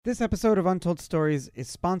This episode of Untold Stories is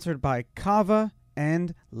sponsored by Kava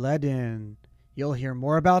and Ledin. You'll hear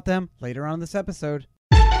more about them later on in this episode.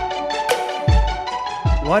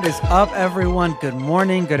 What is up, everyone? Good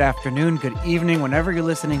morning, good afternoon, good evening, whenever you're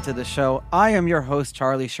listening to the show. I am your host,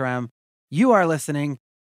 Charlie Schramm. You are listening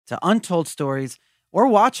to Untold Stories, or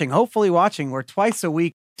hopefully watching, where twice a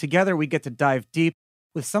week, together we get to dive deep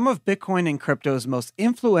with some of Bitcoin and crypto's most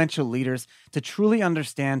influential leaders to truly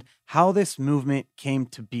understand how this movement came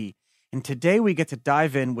to be. And today we get to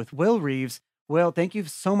dive in with Will Reeves. Will, thank you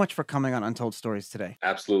so much for coming on Untold Stories today.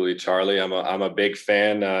 Absolutely, Charlie. I'm a big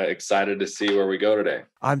fan. Excited to see where we go today.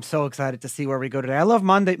 I'm so excited to see where we go today. I love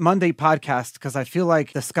Monday podcasts because I feel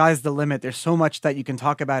like the sky's the limit. There's so much that you can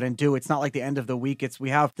talk about and do. It's not like the end of the week. We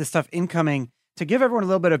have this stuff incoming. To give everyone a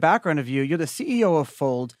little bit of background of you, you're the CEO of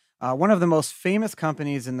Fold, one of the most famous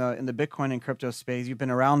companies in the Bitcoin and crypto space. You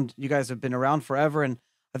guys have been around forever, and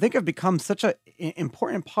I think have become such an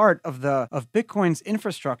important part of Bitcoin's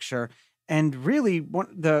infrastructure. And really, one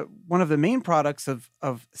of the main products of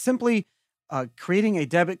simply creating a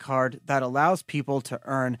debit card that allows people to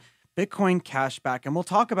earn Bitcoin cash back. And we'll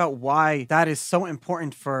talk about why that is so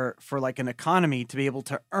important for like an economy to be able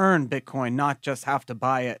to earn Bitcoin, not just have to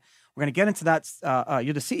buy it. We're going to get into that.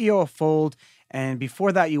 You're the CEO of Fold. And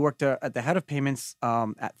before that, you worked at the head of payments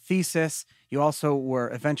at Thesis. You also were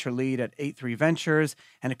a venture lead at 83 Ventures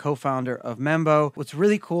and a co-founder of Membo. What's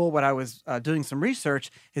really cool, what I was doing some research,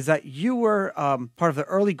 is that you were part of the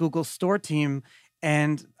early Google Store team.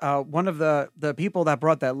 And one of the people that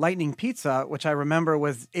brought that Lightning Pizza, which I remember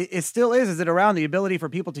it still is it around, the ability for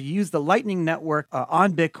people to use the Lightning Network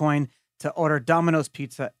on Bitcoin to order Domino's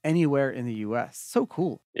Pizza anywhere in the US. So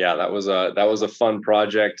cool. Yeah, that was a fun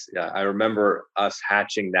project. Yeah, I remember us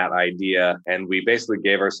hatching that idea, and we basically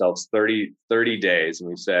gave ourselves 30 days, and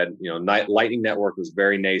we said, Lightning Network was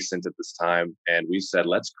very nascent at this time, and we said,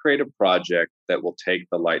 let's create a project that will take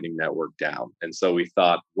the Lightning Network down. And so we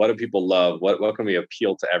thought, what do people love? What can we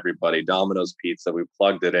appeal to everybody? Domino's Pizza. We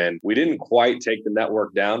plugged it in. We didn't quite take the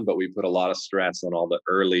network down, but we put a lot of stress on all the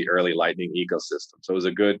early Lightning ecosystem. So it was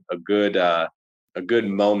a good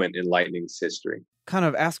moment in Lightning's history. Kind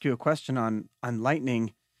of ask you a question on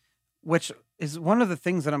Lightning, which is one of the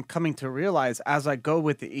things that I'm coming to realize as I go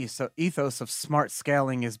with the ethos of smart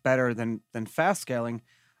scaling is better than fast scaling.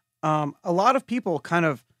 A lot of people kind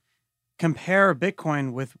of compare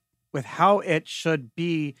Bitcoin with how it should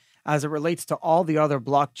be as it relates to all the other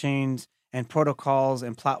blockchains and protocols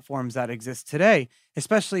and platforms that exist today.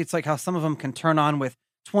 Especially, it's like how some of them can turn on with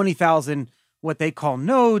 20,000 what they call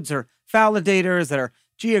nodes or validators that are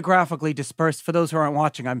geographically dispersed. For those who aren't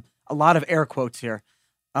watching, I'm a lot of air quotes here,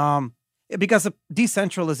 because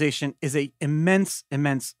decentralization is a immense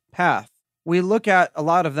path. We look at a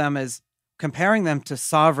lot of them as comparing them to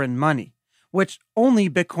sovereign money, which only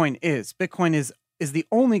Bitcoin is. Bitcoin is the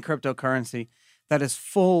only cryptocurrency that is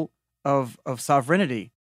full of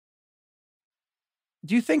sovereignty.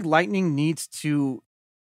 Do you think Lightning needs to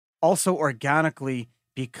also organically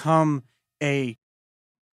become a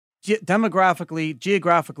geographically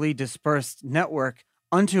dispersed network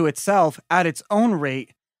unto itself at its own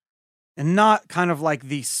rate, and not kind of like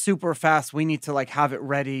the super fast, we need to like have it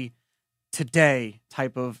ready today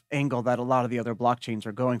type of angle that a lot of the other blockchains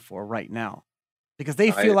are going for right now? Because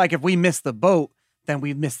they feel like if we miss the boat, then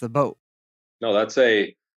we miss the boat. No,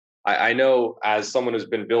 I know, as someone who's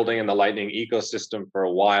been building in the Lightning ecosystem for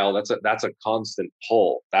a while, that's a constant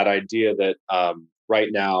pull. That idea that right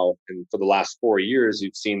now, and for the last 4 years,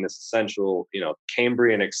 you've seen this essential,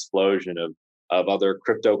 Cambrian explosion of other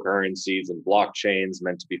cryptocurrencies and blockchains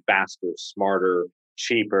meant to be faster, smarter,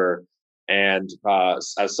 cheaper. And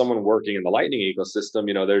as someone working in the Lightning ecosystem,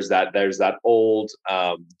 there's that old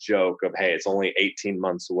joke of, hey, it's only 18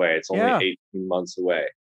 months away. It's only 18 months away.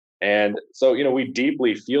 And so, we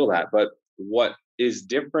deeply feel that. But what is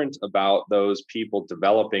different about those people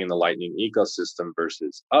developing in the Lightning ecosystem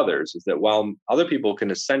versus others is that while other people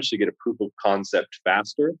can essentially get a proof of concept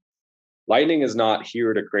faster, Lightning is not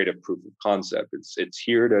here to create a proof of concept. It's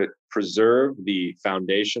here to preserve the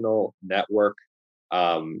foundational network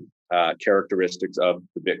characteristics of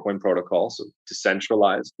the Bitcoin protocol. So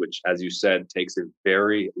decentralized, which, as you said, takes a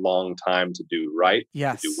very long time to do right,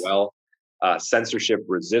 to do well. Censorship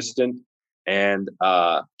resistant, and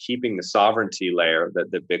keeping the sovereignty layer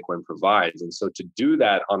that Bitcoin provides. And so to do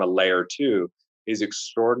that on a layer 2 is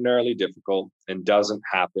extraordinarily difficult and doesn't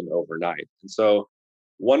happen overnight. And so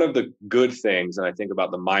one of the good things, and I think about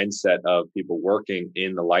the mindset of people working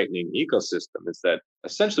in the Lightning ecosystem, is that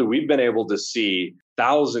essentially we've been able to see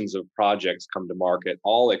thousands of projects come to market,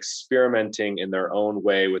 all experimenting in their own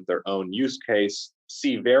way with their own use case,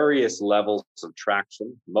 see various levels of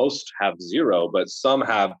traction. Most have zero, but some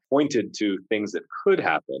have pointed to things that could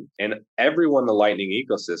happen. And everyone in the Lightning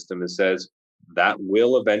ecosystem says that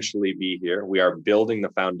will eventually be here. We are building the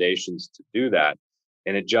foundations to do that.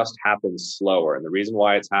 And it just happens slower. And the reason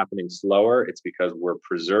why it's happening slower, it's because we're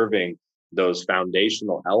preserving those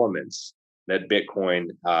foundational elements that Bitcoin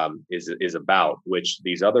is about, which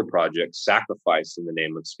these other projects sacrifice in the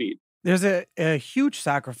name of speed. There's a huge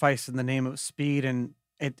sacrifice in the name of speed, and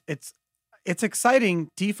it's exciting.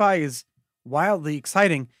 DeFi is wildly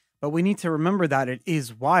exciting, but we need to remember that it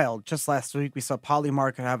is wild. Just last week, we saw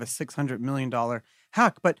Polymarket have a $600 million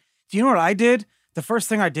hack. But do you know what I did? The first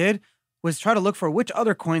thing I did was try to look for which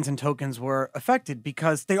other coins and tokens were affected,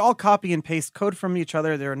 because they all copy and paste code from each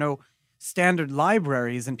other. There are no standard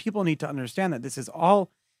libraries, and people need to understand that this is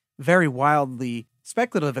all very wildly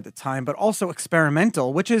speculative at the time, but also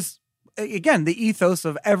experimental, which is, again, the ethos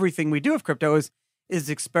of everything we do with crypto is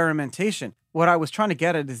experimentation. What I was trying to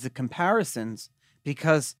get at is the comparisons,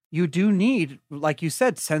 because you do need, like you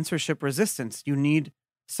said, censorship resistance. You need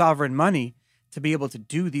sovereign money to be able to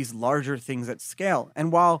do these larger things at scale.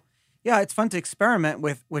 And while, yeah, it's fun to experiment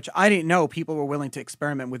with, which I didn't know people were willing to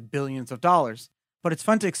experiment with billions of dollars, but it's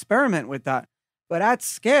fun to experiment with that. But at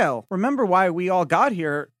scale, remember why we all got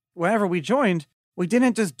here. Whenever we joined, we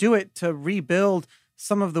didn't just do it to rebuild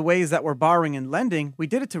some of the ways that we're borrowing and lending. We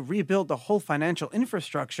did it to rebuild the whole financial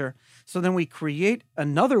infrastructure. So then we create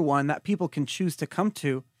another one that people can choose to come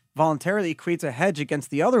to voluntarily. It creates a hedge against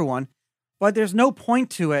the other one. But there's no point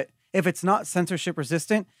to it if it's not censorship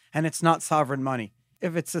resistant and it's not sovereign money.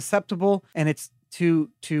 If it's susceptible and it's to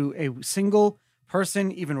a single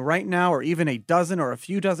person, even right now, or even a dozen or a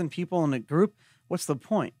few dozen people in a group, what's the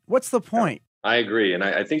point? What's the point? I agree. And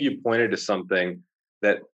I think you pointed to something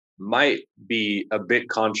that might be a bit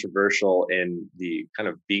controversial in the kind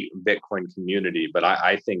of Bitcoin community, but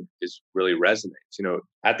I think is really resonates.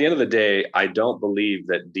 At the end of the day, I don't believe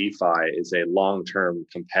that DeFi is a long-term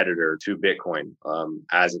competitor to Bitcoin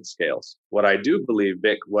as it scales. What I do believe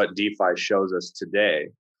what DeFi shows us today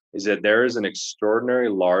is that there is an extraordinary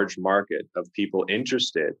large market of people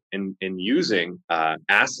interested in using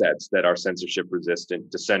assets that are censorship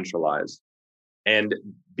resistant, decentralized, and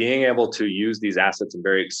being able to use these assets in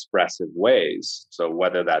very expressive ways. So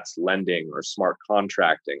whether that's lending or smart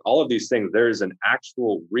contracting, all of these things, there is an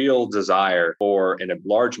actual real desire for in a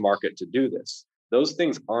large market to do this. Those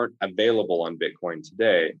things aren't available on Bitcoin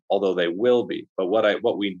today, although they will be. But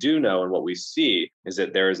what we do know and what we see is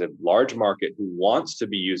that there is a large market who wants to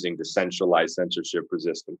be using decentralized censorship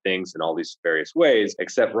resistant things in all these various ways,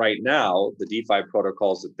 except right now, the DeFi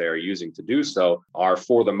protocols that they're using to do so are,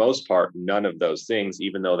 for the most part, none of those things,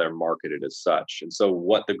 even though they're marketed as such. And so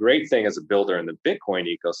what the great thing as a builder in the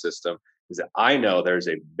Bitcoin ecosystem is that I know there's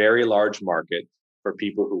a very large market for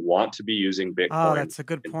people who want to be using Bitcoin. Oh, that's a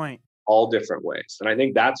good point. All different ways. And I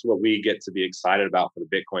think that's what we get to be excited about for the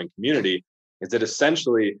Bitcoin community, is that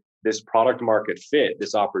essentially this product market fit,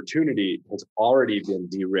 this opportunity has already been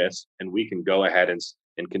de-risked, and we can go ahead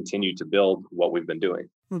and continue to build what we've been doing.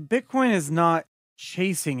 Well, Bitcoin is not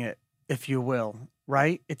chasing it, if you will,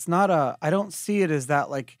 right? It's not I don't see it as that,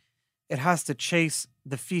 like it has to chase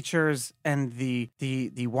the features and the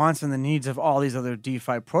wants and the needs of all these other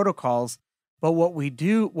DeFi protocols. But what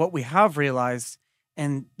we have realized,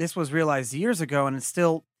 and this was realized years ago, and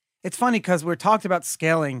it's funny because we're talked about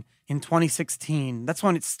scaling in 2016. That's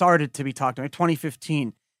when it started to be talked about,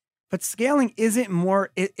 2015. But scaling isn't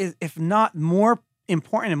more, if not more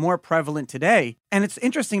important and more prevalent today. And it's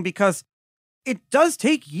interesting because it does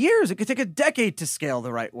take years. It could take a decade to scale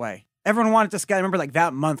the right way. Everyone wanted to scale. I remember like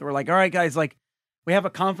that month, we're like, all right, guys, like we have a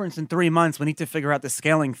conference in 3 months. We need to figure out the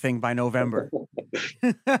scaling thing by November.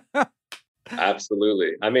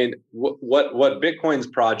 Absolutely. I mean, what Bitcoin's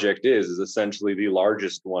project is essentially the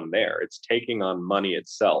largest one there. It's taking on money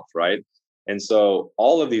itself, right? And so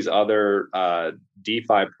all of these other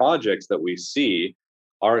DeFi projects that we see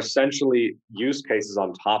are essentially use cases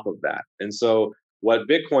on top of that. And so what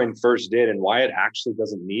Bitcoin first did, and why it actually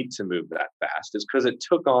doesn't need to move that fast, is because it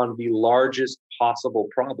took on the largest possible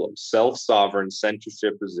problem: self-sovereign,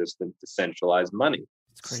 censorship-resistant, decentralized money,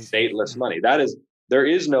 stateless money. There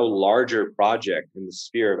is no larger project in the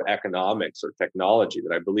sphere of economics or technology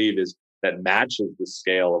that I believe that matches the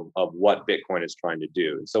scale of what Bitcoin is trying to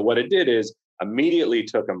do. And so what it did is immediately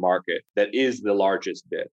took a market that is the largest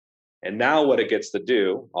bit. And now what it gets to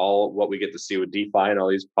do, all what we get to see with DeFi and all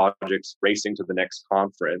these projects racing to the next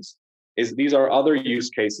conference, is these are other use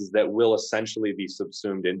cases that will essentially be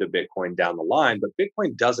subsumed into Bitcoin down the line. But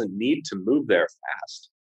Bitcoin doesn't need to move there fast.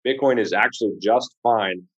 Bitcoin is actually just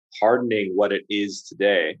fine hardening what it is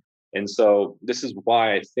today And so this is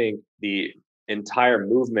why I think the entire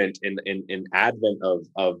movement in advent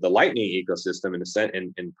of the Lightning ecosystem in a sense,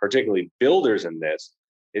 and particularly builders in this,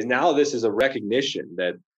 is now this is a recognition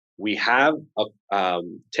that we have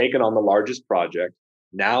taken on the largest project.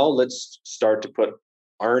 Now let's start to put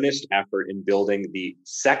earnest effort in building the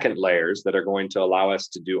second layers that are going to allow us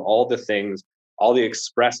to do all the things, all the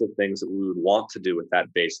expressive things that we would want to do with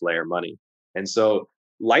that base layer money. And so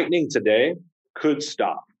Lightning today could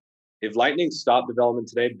stop. If Lightning stopped development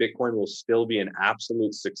today, Bitcoin will still be an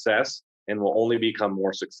absolute success and will only become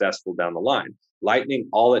more successful down the line. Lightning,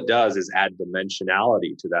 all it does is add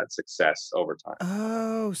dimensionality to that success over time.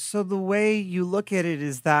 Oh, so the way you look at it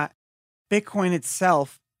is that Bitcoin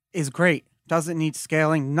itself is great, doesn't need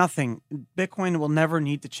scaling, nothing. Bitcoin will never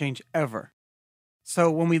need to change ever. So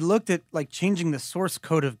when we looked at like changing the source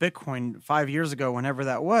code of Bitcoin 5 years ago, whenever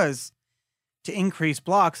that was, to increase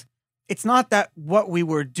blocks, it's not that what we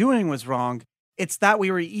were doing was wrong. It's that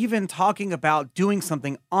we were even talking about doing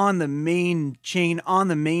something on the main chain, on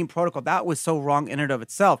the main protocol. That was so wrong in and of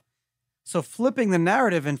itself. So flipping the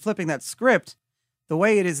narrative and flipping that script, the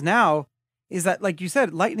way it is now, is that, like you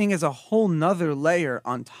said, Lightning is a whole nother layer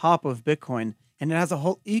on top of Bitcoin, and it has a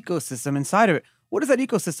whole ecosystem inside of it. What does that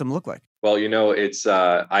ecosystem look like? Well, it's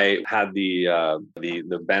I had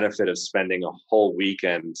the benefit of spending a whole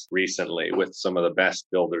weekend recently with some of the best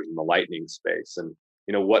builders in the Lightning space, and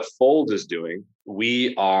what Fold is doing.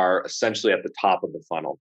 We are essentially at the top of the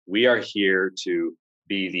funnel. We are here to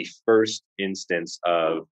be the first instance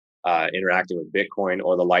of interacting with Bitcoin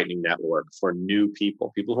or the Lightning Network for new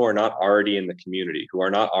people who are not already in the community, who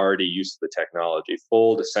are not already used to the technology.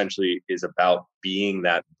 Fold essentially is about being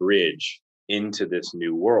that bridge into this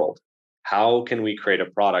new world. How can we create a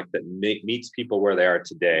product that meets people where they are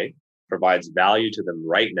today, provides value to them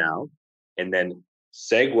right now, and then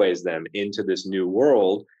segues them into this new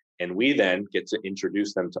world? And we then get to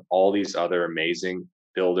introduce them to all these other amazing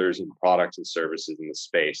builders and products and services in the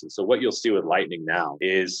space. And so what you'll see with Lightning now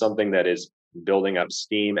is something that is building up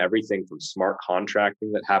steam, everything from smart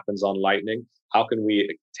contracting that happens on Lightning. How can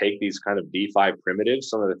we take these kind of DeFi primitives,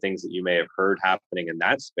 some of the things that you may have heard happening in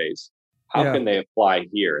that space, how can they apply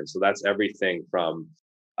here? And so that's everything from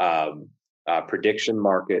prediction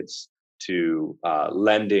markets to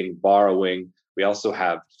lending, borrowing. We also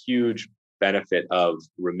have huge benefit of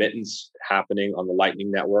remittance happening on the Lightning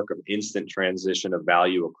Network, of instant transition of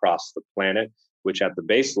value across the planet, which at the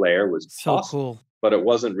base layer was so possible, cool, but it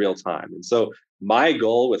wasn't real time. And so my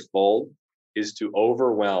goal with Fold is to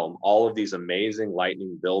overwhelm all of these amazing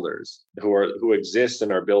Lightning builders who exist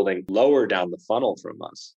and are building lower down the funnel from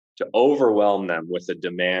us, to overwhelm them with a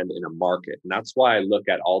demand in a market. And that's why I look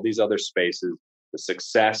at all these other spaces, the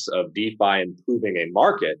success of DeFi improving a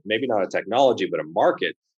market, maybe not a technology, but a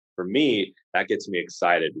market. For me, that gets me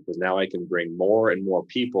excited because now I can bring more and more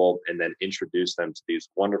people and then introduce them to these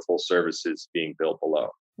wonderful services being built below.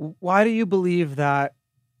 Why do you believe that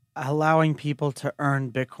allowing people to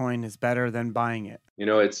earn Bitcoin is better than buying it?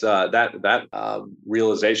 It's that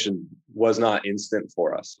realization was not instant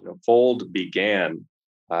for us. Fold began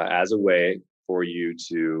as a way for you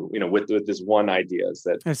to, with this one idea is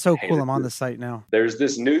that it's so cool. I'm on the site now. There's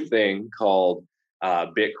this new thing called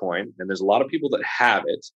Bitcoin, and there's a lot of people that have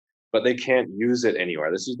it, but they can't use it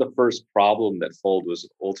anywhere. This is the first problem that Fold was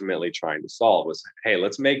ultimately trying to solve was, hey,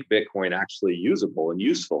 let's make Bitcoin actually usable and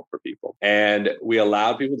useful for people. And we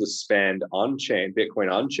allowed people to spend on-chain, Bitcoin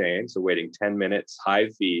on-chain, so waiting 10 minutes, high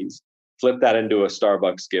fees, flip that into a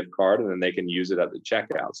Starbucks gift card, and then they can use it at the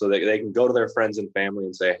checkout. So they can go to their friends and family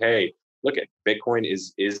and say, hey, look at Bitcoin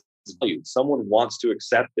is valued. Someone wants to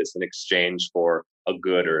accept this in exchange for a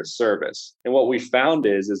good or a service. And what we found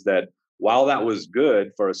is that while that was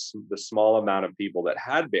good for the small amount of people that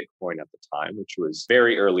had Bitcoin at the time, which was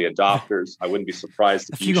very early adopters, I wouldn't be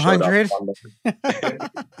surprised if a few hundred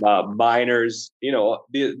miners,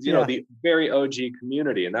 the very OG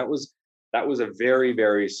community, and that was a very,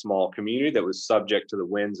 very small community that was subject to the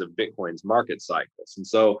winds of Bitcoin's market cycles. And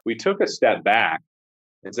so we took a step back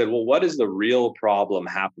and said, well, what is the real problem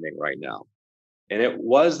happening right now? And it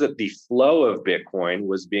was that the flow of Bitcoin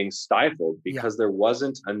was being stifled because there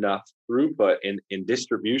wasn't enough throughput in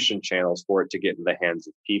distribution channels for it to get in the hands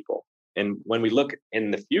of people. And when we look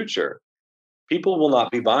in the future, people will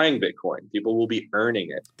not be buying Bitcoin. People will be earning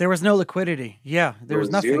it. There was no liquidity. Yeah, there was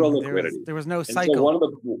nothing. Zero liquidity. There was no cycle.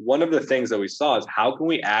 So one of the things that we saw is how can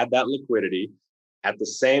we add that liquidity at the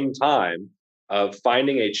same time of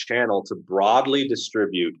finding a channel to broadly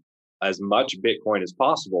distribute as much Bitcoin as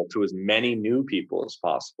possible to as many new people as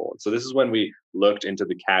possible. And so this is when we looked into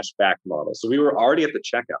the cashback model. So we were already at the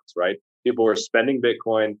checkouts, right? People were spending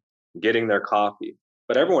Bitcoin, getting their coffee.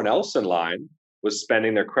 but everyone else in line was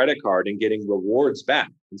spending their credit card and getting rewards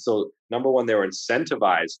back. And so, number one, they were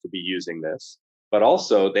incentivized to be using this, but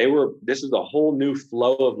also this is a whole new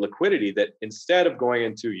flow of liquidity that instead of going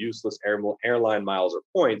into useless airline miles or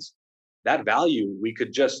points, that value we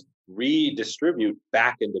could just redistribute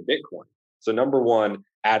back into Bitcoin. So, number one,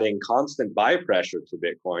 adding constant buy pressure to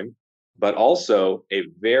Bitcoin, but also a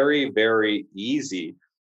very, very easy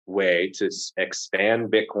way to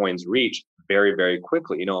expand Bitcoin's reach very, very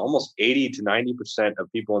quickly. Almost 80 to 90%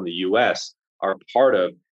 of people in the US are part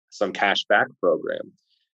of some cash back program.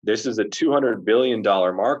 This is a $200 billion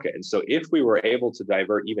market. And so if we were able to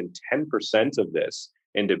divert even 10% of this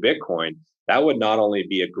into Bitcoin, that would not only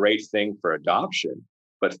be a great thing for adoption,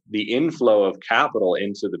 but the inflow of capital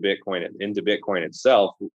into Bitcoin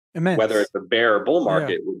itself, Immense. Whether it's a bear or bull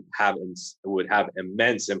market, would have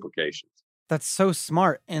immense implications. That's so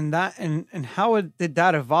smart. And how did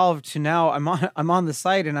that evolve to now? I'm on the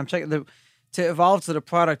site and I'm checking to evolve to the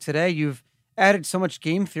product today. You've added so much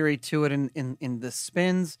game theory to it in the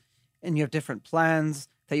spins, and you have different plans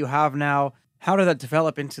that you have now. How did that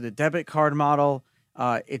develop into the debit card model?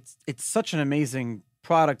 It's such an amazing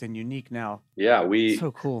product and unique now. Yeah,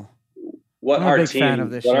 so cool. What our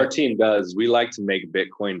team does, we like to make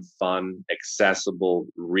Bitcoin fun, accessible,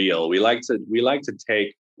 real. We like to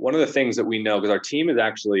take one of the things that we know, because our team is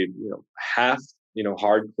actually, half,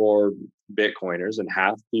 hardcore Bitcoiners and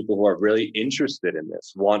half people who are really interested in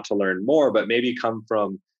this, want to learn more, but maybe come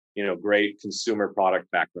from, great consumer product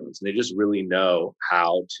backgrounds. And they just really know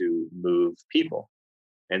how to move people.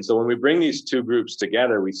 And so when we bring these two groups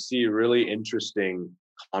together, we see really interesting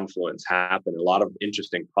confluence happen, a lot of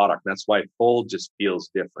interesting product. And that's why Fold just feels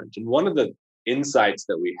different. And one of the insights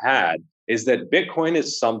that we had is that Bitcoin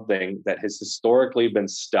is something that has historically been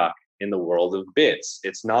stuck in the world of bits.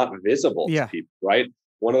 It's not visible to people, right?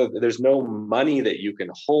 There's no money that you can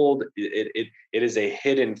hold. It is a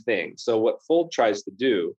hidden thing. So what Fold tries to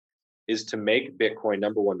do is to make Bitcoin,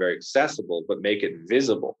 number one, very accessible, but make it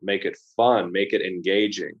visible, make it fun, make it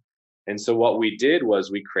engaging. And so what we did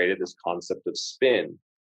was we created this concept of spin,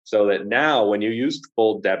 so that now when you use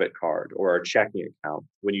Fold debit card or a checking account,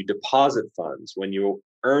 when you deposit funds, when you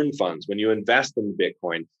earn funds, when you invest in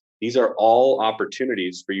Bitcoin, these are all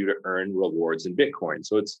opportunities for you to earn rewards in Bitcoin.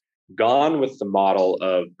 So it's gone with the model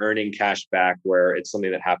of earning cash back, where it's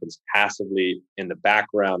something that happens passively in the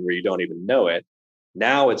background where you don't even know it.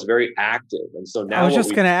 Now it's very active. And so now I was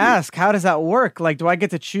just going to ask, how does that work? Like, do I get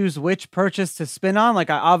to choose which purchase to spin on? Like,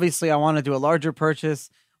 I want to do a larger purchase.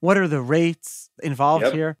 What are the rates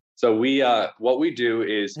involved here? So what we do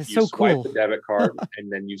is swipe the debit card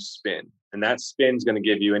and then you spin. And that spin is going to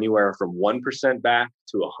give you anywhere from 1% back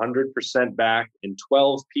to 100% back. And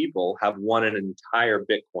 12 people have won an entire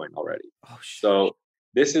Bitcoin already. Oh, shit. So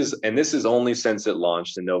this is only since it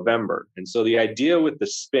launched in November. And so the idea with the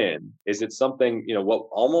spin is it's something, what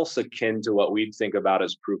almost akin to what we'd think about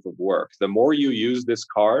as proof of work. The more you use this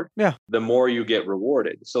card, the more you get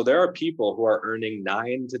rewarded. So there are people who are earning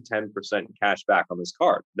 9 to 10% cash back on this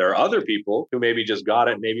card. There are other people who maybe just got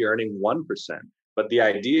it, maybe earning 1%. But the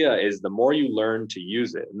idea is the more you learn to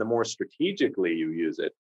use it and the more strategically you use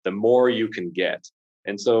it, the more you can get.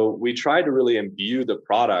 And so we try to really imbue the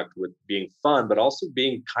product with being fun, but also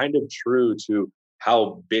being kind of true to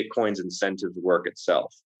how Bitcoin's incentives work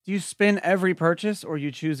itself. Do you spin every purchase, or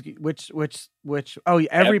you choose which? Oh,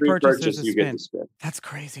 every purchase you get to spin. That's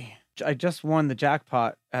crazy. I just won the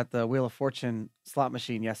jackpot at the Wheel of Fortune slot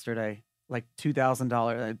machine yesterday, like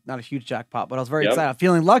 $2,000. Not a huge jackpot, but I was very excited. I'm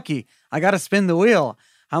feeling lucky. I got to spin the wheel.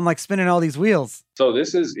 I'm like spinning all these wheels. So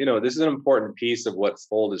this is an important piece of what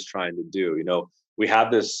Fold is trying to do. We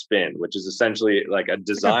have this spin, which is essentially like a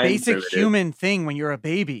design, like a basic human thing when you're a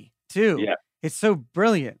baby too. Yeah, it's so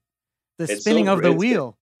brilliant. The spinning of the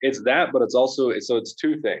wheel. It's that, but it's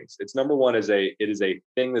two things. It's number one it is a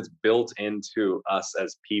thing that's built into us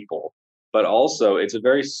as people, but also it's a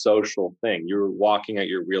very social thing. You're walking at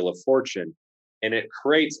your Wheel of Fortune, and it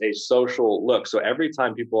creates a social look. So every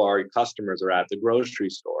time customers are at the grocery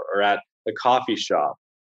store or at the coffee shop,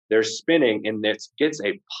 they're spinning, and it gets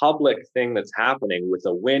a public thing that's happening with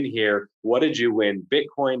a win here. What did you win?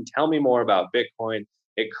 Bitcoin. Tell me more about Bitcoin.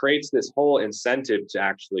 It creates this whole incentive to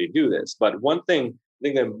actually do this. But one thing, I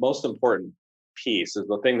think the most important piece is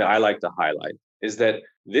the thing that I like to highlight is that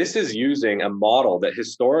this is using a model that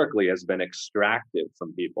historically has been extracted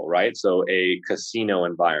from people, right? So a casino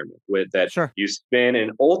environment with that You spin,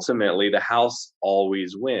 and ultimately the house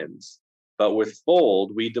always wins. But with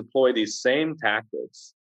Fold, we deploy these same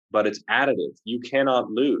tactics, but it's additive. You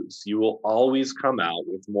cannot lose. You will always come out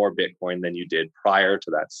with more Bitcoin than you did prior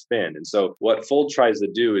to that spin. And so what Fold tries to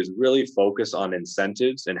do is really focus on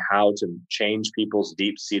incentives and how to change people's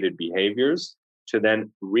deep-seated behaviors to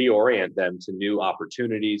then reorient them to new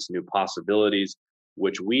opportunities, new possibilities,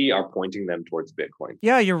 which we are pointing them towards Bitcoin.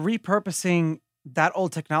 Yeah, you're repurposing that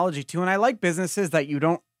old technology too. And I like businesses that you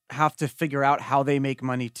don't have to figure out how they make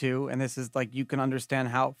money too. And this is like you can understand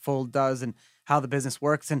how Fold does and how the business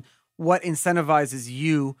works. And what incentivizes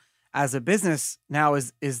you as a business now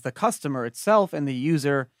is the customer itself and the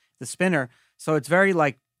user, the spinner. So it's very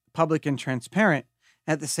like public and transparent.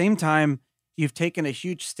 At the same time, you've taken a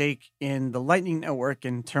huge stake in the Lightning Network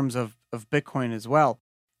in terms of Bitcoin as well.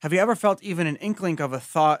 Have you ever felt even an inkling of a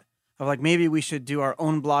thought of like maybe we should do our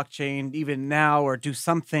own blockchain even now or do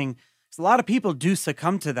something? 'Cause a lot of people do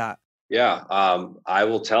succumb to that. Yeah, I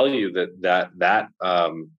will tell you that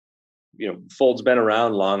Fold's been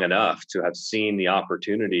around long enough to have seen the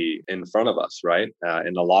opportunity in front of us, right?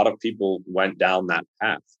 And a lot of people went down that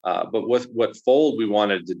path. But with what Fold we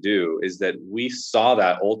wanted to do is that we saw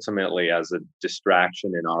that ultimately as a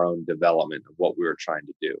distraction in our own development of what we were trying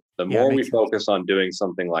to do. The Yeah, it more we makes sense. focus on doing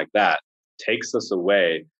something like that, takes us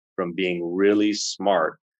away from being really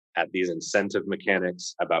smart at these incentive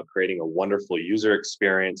mechanics about creating a wonderful user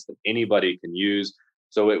experience that anybody can use.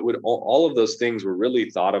 So it would all of those things were really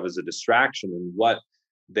thought of as a distraction, and what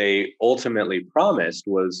they ultimately promised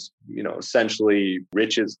was, essentially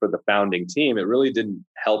riches for the founding team. It really didn't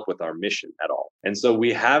help with our mission at all, and so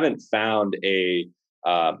we haven't found a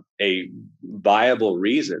viable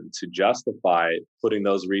reason to justify putting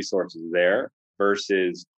those resources there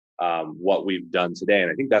versus what we've done today.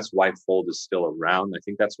 And I think that's why Fold is still around. I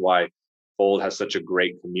think that's why Fold has such a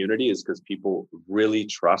great community, is because people really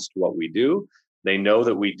trust what we do. They know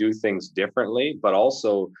that we do things differently, but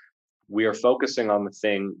also we are focusing on the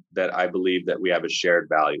thing that I believe that we have as shared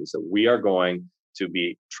values, that we are going to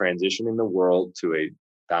be transitioning the world to a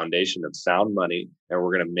foundation of sound money, and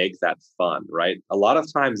we're going to make that fun, right? A lot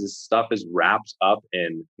of times this stuff is wrapped up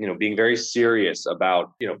in, being very serious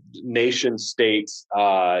about, nation states,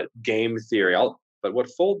 game theory. But what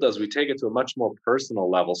Fold does, we take it to a much more personal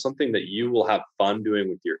level, something that you will have fun doing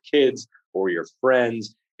with your kids or your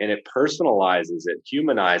friends, and it personalizes it,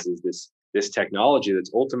 humanizes this technology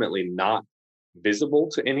that's ultimately not visible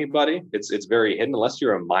to anybody. It's very hidden unless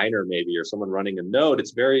you're a miner maybe or someone running a node.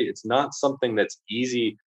 It's not something that's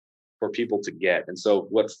easy for people to get. And so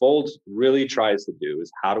what Fold really tries to do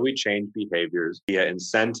is how do we change behaviors via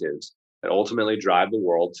incentives that ultimately drive the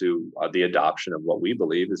world to the adoption of what we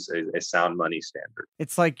believe is a sound money standard.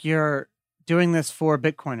 It's like you're doing this for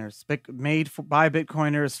Bitcoiners, by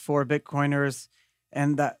Bitcoiners for Bitcoiners.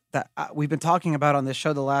 And that we've been talking about on this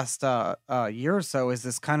show the last year or so is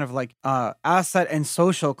this kind of like asset and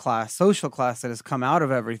social class that has come out of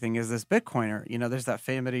everything is this Bitcoiner. There's that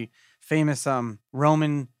famous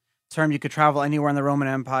Roman term. You could travel anywhere in the Roman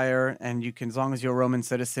Empire, and you can, as long as you're a Roman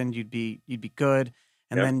citizen, you'd be good.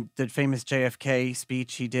 And Yep. then the famous JFK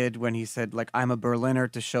speech he did when he said like I'm a Berliner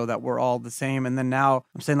to show that we're all the same. And then now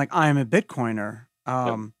I'm saying like I'm a Bitcoiner,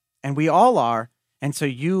 Yep. and we all are. And so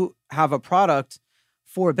you have a product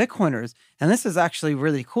for Bitcoiners. And this is actually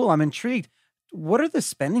really cool. I'm intrigued. What are the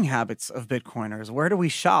spending habits of Bitcoiners? Where do we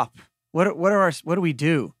shop? What do we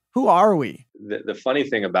do? Who are we? The funny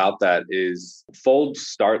thing about that is Fold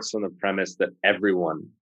starts on the premise that everyone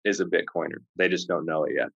is a Bitcoiner. They just don't know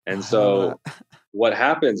it yet. And I love so that. what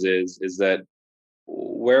happens is that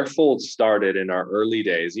where Fold started in our early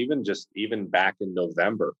days, even back in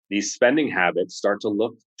November, these spending habits start to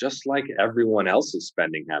look just like everyone else's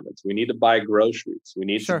spending habits. We need to buy groceries. We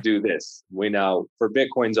need to Sure. do this. We now, for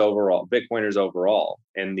Bitcoiners overall,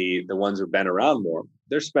 and the ones who've been around more,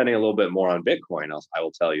 they're spending a little bit more on Bitcoin. I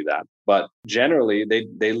will tell you that. But generally,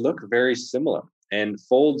 they look very similar. And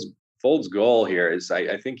Fold's goal here is,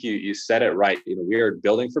 I think you said it right. We are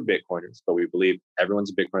building for Bitcoiners, but we believe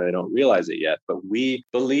everyone's a Bitcoiner. They don't realize it yet, but we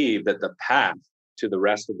believe that the path to the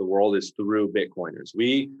rest of the world is through Bitcoiners.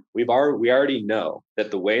 We already know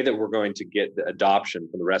that the way that we're going to get the adoption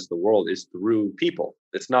from the rest of the world is through people.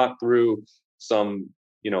 It's not through some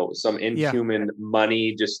Yeah. inhuman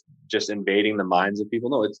money just invading the minds of people.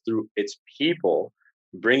 No, it's people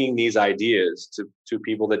bringing these ideas to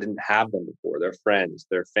people that didn't have them before, their friends,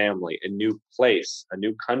 their family, a new place, a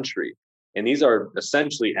new country. And these are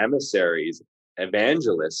essentially emissaries,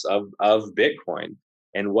 evangelists of Bitcoin.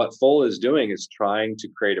 And what Fold is doing is trying to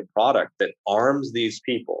create a product that arms these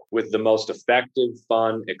people with the most effective,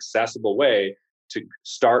 fun, accessible way to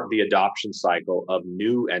start the adoption cycle of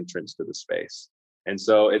new entrants to the space. And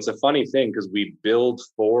so it's a funny thing because we build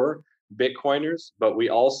for Bitcoiners, but we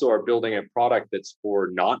also are building a product that's for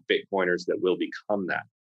not Bitcoiners that will become that.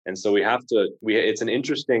 And so it's an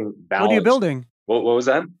interesting balance. What are you building? What was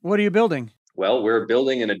that? What are you building? Well, we're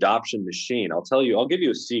building an adoption machine. I'll give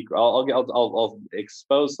you a secret. I'll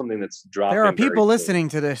expose something that's dropping. There are people listening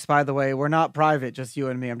to this, by the way. We're not private, just you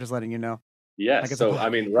and me. I'm just letting you know. Yes. So,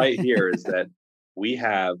 right here is that we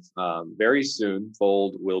have very soon,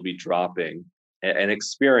 Fold will be dropping an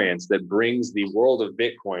experience that brings the world of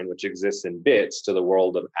Bitcoin, which exists in bits, to the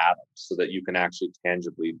world of atoms, so that you can actually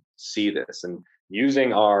tangibly see this. And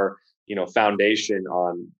using our, foundation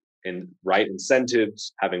on right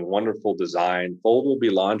incentives, having wonderful design, Fold will be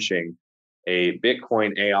launching a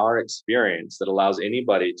Bitcoin AR experience that allows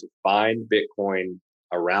anybody to find Bitcoin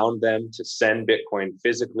around them, to send Bitcoin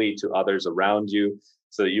physically to others around you,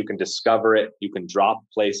 so that you can discover it. You can drop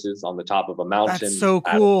places on the top of a mountain. That's so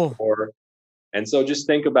cool. And so just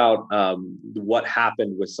think about what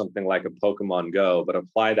happened with something like a Pokemon Go, but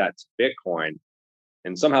apply that to Bitcoin.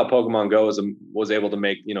 And somehow Pokemon Go was able to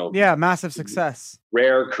make, massive success,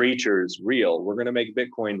 rare creatures real. We're going to make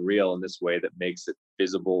Bitcoin real in this way that makes it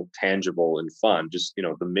visible, tangible, and fun. Just,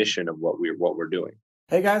 the mission of what we're doing.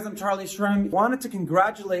 Hey guys, I'm Charlie Shrem. Wanted to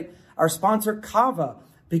congratulate our sponsor Kava,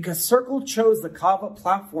 because Circle chose the Kava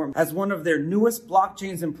platform as one of their newest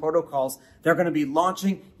blockchains and protocols they're going to be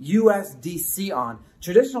launching USDC on.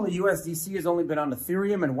 Traditionally, USDC has only been on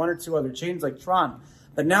Ethereum and one or two other chains like Tron,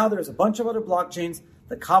 but now there's a bunch of other blockchains.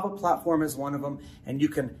 The Kava platform is one of them, and you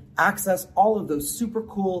can access all of those super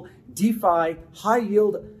cool DeFi high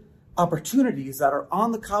yield opportunities that are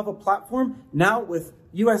on the Kava platform now with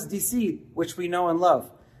USDC, which we know and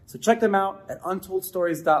love. So check them out at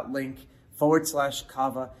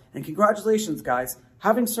untoldstories.link/Kava. And congratulations, guys.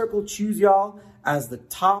 Having Circle choose y'all as the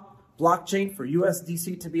top blockchain for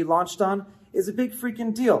USDC to be launched on is a big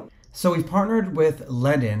freaking deal. So we've partnered with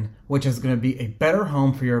Ledn, which is going to be a better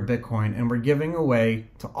home for your Bitcoin. And we're giving away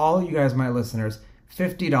to all you guys, my listeners,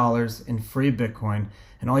 $50 in free Bitcoin.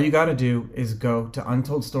 And all you got to do is go to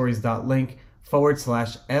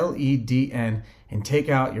untoldstories.link/LEDN and take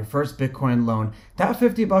out your first Bitcoin loan. That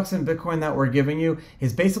 $50 in Bitcoin that we're giving you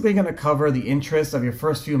is basically going to cover the interest of your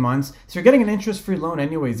first few months. So you're getting an interest-free loan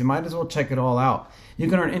anyways. You might as well check it all out. You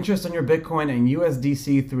can earn interest on your Bitcoin and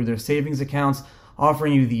USDC through their savings accounts,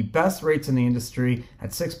 offering you the best rates in the industry at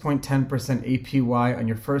 6.10% APY on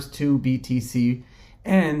your first 2 BTC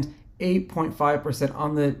and 8.5%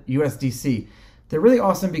 on the USDC. They're really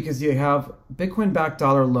awesome because you have Bitcoin-backed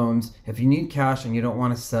dollar loans if you need cash and you don't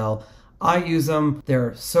want to sell. I use them.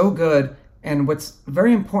 They're so good. And what's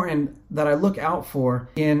very important that I look out for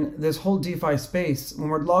in this whole DeFi space, when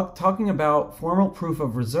we're talking about formal proof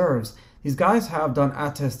of reserves, these guys have done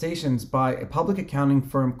attestations by a public accounting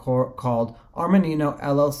firm called Armanino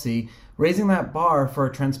LLC, raising that bar for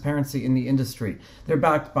transparency in the industry. They're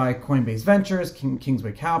backed by Coinbase Ventures,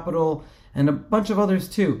 Kingsway Capital, and a bunch of others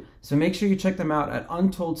too. So make sure you check them out at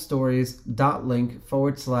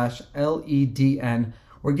untoldstories.link/LEDN.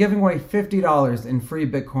 We're giving away $50 in free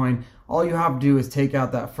Bitcoin. All you have to do is take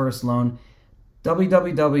out that first loan.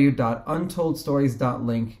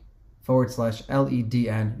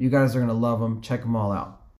 www.untoldstories.link/LEDN. You guys are going to love them. Check them all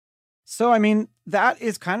out. So, that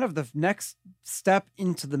is kind of the next step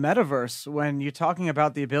into the metaverse when you're talking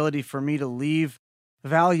about the ability for me to leave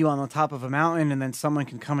value on the top of a mountain and then someone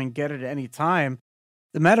can come and get it at any time.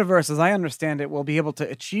 The metaverse, as I understand it, will be able to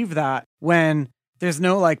achieve that when there's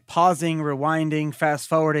no pausing, rewinding, fast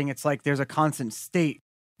forwarding. It's like there's a constant state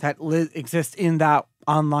that exists in that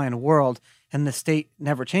online world, and the state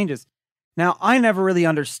never changes. Now, I never really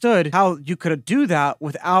understood how you could do that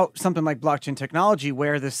without something like blockchain technology,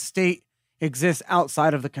 where the state exists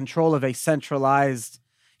outside of the control of a centralized,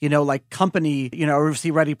 company. Or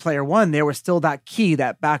see Ready Player One, there was still that key,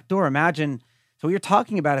 that back door. Imagine. So what you're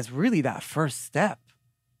talking about is really that first step.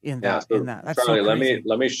 That's Charlie, so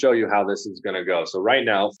let me show you how this is going to go. So right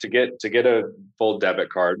now, to get a full debit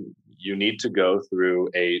card, you need to go through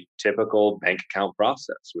a typical bank account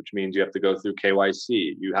process, which means you have to go through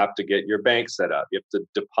KYC. You have to get your bank set up. You have to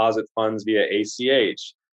deposit funds via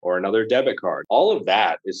ACH or another debit card. All of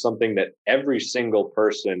that is something that every single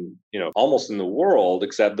person, almost in the world,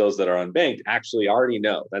 except those that are unbanked, actually already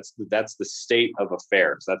know. That's the state of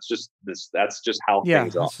affairs. That's just how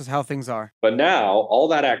things are. That's just how things are. But now all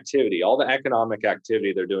that activity, all the economic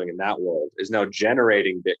activity they're doing in that world is now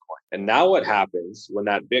generating Bitcoin. And now what happens when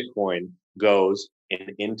that Bitcoin goes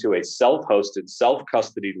into a self-hosted,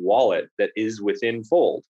 self-custodied wallet that is within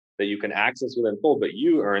Fold, that you can access within Fold, but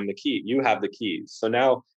you earn the key. You have the keys. So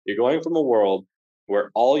now you're going from a world where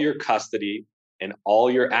all your custody and all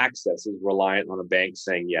your access is reliant on a bank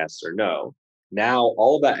saying yes or no. Now,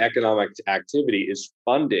 all of that economic activity is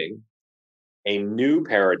funding a new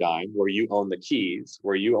paradigm where you own the keys,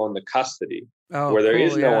 where you own the custody, Oh, where there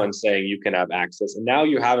is cool. no Yeah. one saying you can have access. And now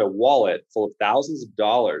you have a wallet full of thousands of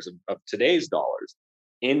dollars of today's dollars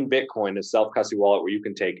in Bitcoin, a self custody wallet where you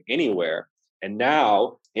can take anywhere. And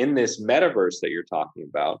now in this metaverse that you're talking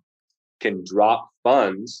about, can drop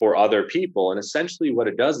funds for other people. And essentially what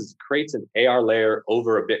it does is it creates an AR layer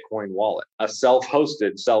over a Bitcoin wallet, a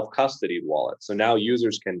self-hosted, self-custody wallet. So now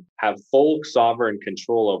users can have full sovereign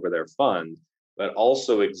control over their funds, but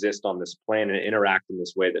also exist on this plane and interact in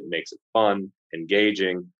this way that makes it fun,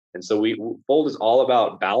 engaging. And so Fold is all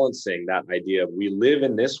about balancing that idea of we live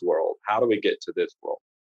in this world. How do we get to this world?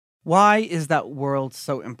 Why is that world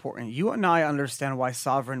so important? You and I understand why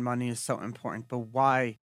sovereign money is so important, but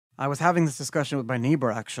why? I was having this discussion with my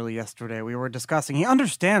neighbor actually yesterday. We were discussing, he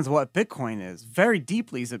understands what Bitcoin is very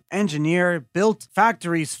deeply. He's an engineer, built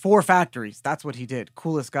factories for factories. That's what he did.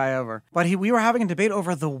 Coolest guy ever. But we were having a debate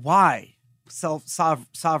over the why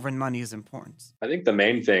sovereign money is important. I think the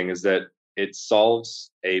main thing is that it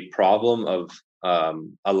solves a problem of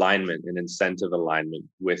alignment and incentive alignment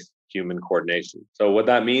with human coordination. So what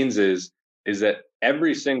that means is that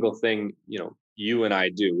every single thing, you and I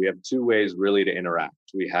do, we have two ways really to interact.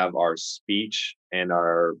 We have our speech and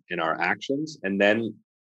our actions, and then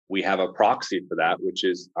we have a proxy for that, which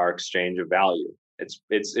is our exchange of value.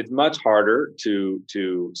 It's much harder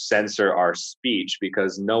to censor our speech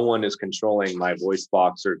because no one is controlling my voice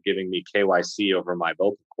box or giving me KYC over my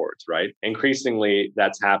vocal cords, right? Increasingly,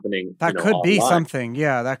 that's happening. That could online. be something.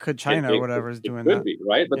 Yeah, that could China or whatever is doing that. Could be,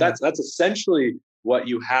 right? But that's essentially what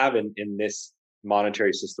you have in this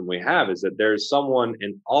monetary system we have, is that there's someone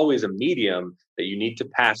and always a medium that you need to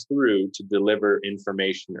pass through to deliver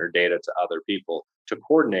information or data to other people, to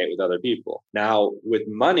coordinate with other people. Now, with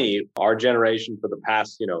money, our generation for the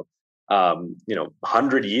past,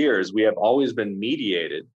 100 years, we have always been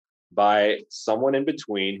mediated by someone in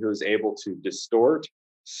between who is able to distort,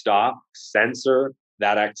 stop, censor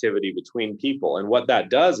that activity between people. And what that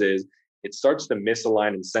does is it starts to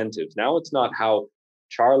misalign incentives. Now it's not how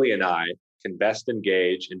Charlie and I can best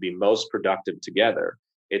engage and be most productive together.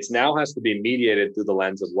 It's now has to be mediated through the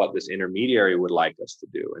lens of what this intermediary would like us to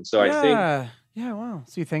do. And so I think wow.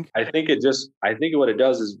 So you think? I think what it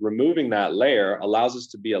does is removing that layer allows us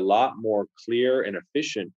to be a lot more clear and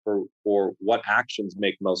efficient for what actions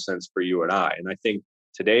make most sense for you and I. And I think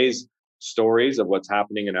today's stories of what's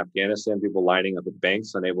happening in Afghanistan, people lining up at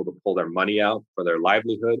banks, unable to pull their money out for their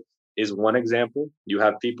livelihood, is one example. You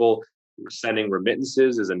have people sending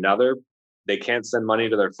remittances is another. They can't send money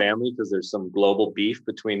to their family because there's some global beef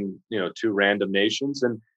between two random nations.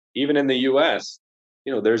 And even in the US,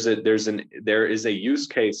 there is a use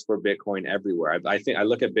case for Bitcoin everywhere. I think I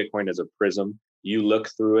look at Bitcoin as a prism. You look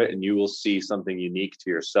through it and you will see something unique to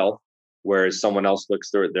yourself, whereas someone else looks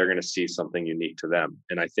through it, they're going to see something unique to them.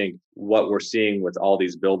 And I think what we're seeing with all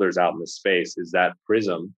these builders out in the space is that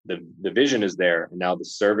prism, the vision is there, and now the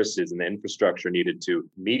services and the infrastructure needed to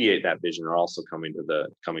mediate that vision are also coming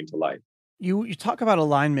to life. You talk about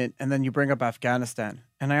alignment and then you bring up Afghanistan.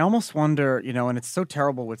 And I almost wonder, and it's so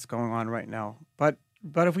terrible what's going on right now. But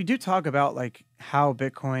if we do talk about like how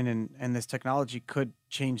Bitcoin and this technology could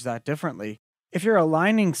change that differently, if you're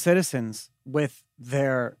aligning citizens with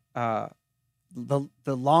their the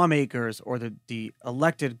lawmakers or the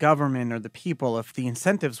elected government or the people, if the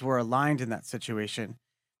incentives were aligned in that situation,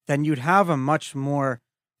 then you'd have a much more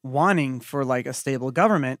wanting for like a stable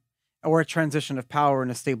government or a transition of power in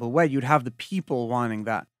a stable way. You'd have the people wanting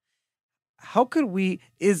that. How could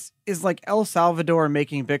is like El Salvador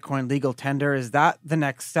making Bitcoin legal tender? Is that the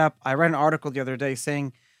next step? I read an article the other day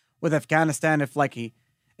saying with Afghanistan, if like a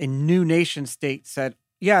new nation state said,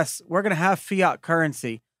 yes, we're going to have fiat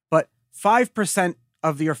currency, but 5%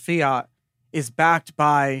 of your fiat is backed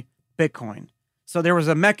by Bitcoin. So there was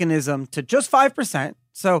a mechanism to just 5%.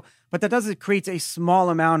 But that doesn't create a small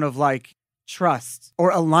amount of like trust or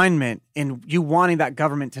alignment in you wanting that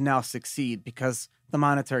government to now succeed because the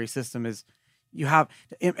monetary system is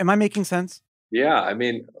am I making sense? Yeah. I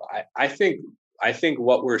mean, I think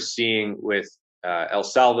what we're seeing with El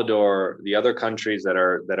Salvador, the other countries that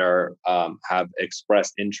are have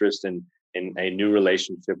expressed interest in a new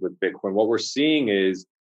relationship with Bitcoin, what we're seeing is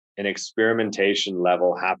an experimentation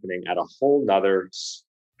level happening at a whole nother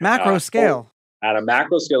macro scale. At a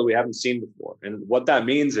macro scale we haven't seen before. And what that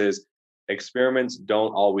means is experiments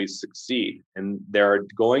don't always succeed. And there are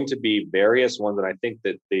going to be various ones. And I think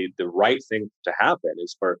that the right thing to happen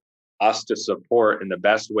is for us to support in the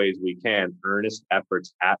best ways we can earnest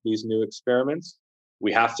efforts at these new experiments.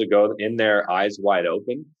 We have to go in there eyes wide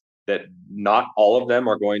open that not all of them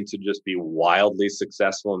are going to just be wildly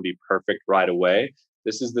successful and be perfect right away.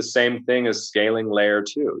 This is the same thing as scaling layer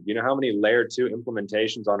two. You know how many layer two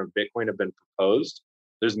implementations on a Bitcoin have been proposed?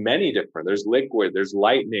 There's many different. There's Liquid, there's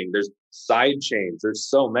Lightning, there's side chains. There's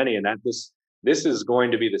so many, and that this is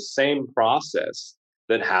going to be the same process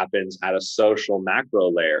that happens at a social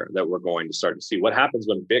macro layer that we're going to start to see. What happens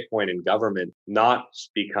when Bitcoin and government not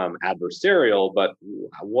become adversarial, but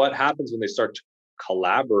what happens when they start to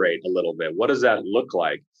collaborate a little bit? What does that look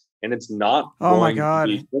like? And it's not going to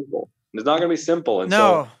be simple. It's not going to be simple. And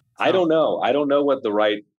so I don't know. I don't know what the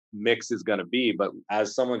right mix is going to be. But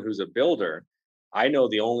as someone who's a builder, I know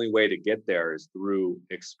the only way to get there is through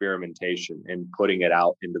experimentation and putting it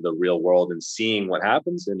out into the real world and seeing what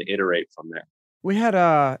happens and iterate from there. We had,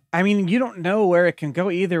 I mean, you don't know where it can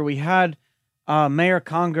go either. We had Mayor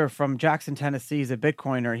Conger from Jackson, Tennessee. He's a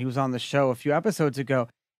Bitcoiner. He was on the show a few episodes ago,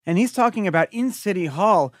 and he's talking about in City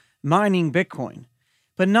Hall mining Bitcoin,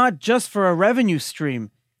 but not just for a revenue stream.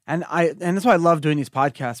 And that's why I love doing these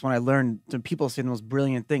podcasts, when I learn people say the most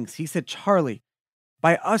brilliant things. He said, Charlie,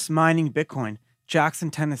 by us mining Bitcoin, Jackson,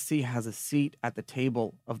 Tennessee has a seat at the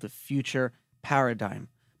table of the future paradigm.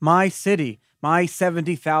 My city, my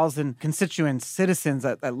 70,000 constituents, citizens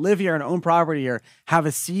that live here and own property here, have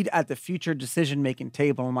a seat at the future decision-making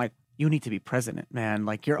table. I'm like, you need to be president, man.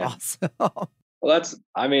 Like, you're awesome. Well,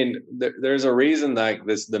 there's a reason like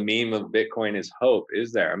this, the meme of Bitcoin is hope,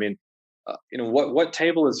 is there? I mean, what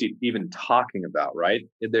table is he even talking about, right?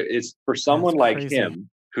 It's for someone like him,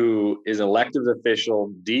 who is an elected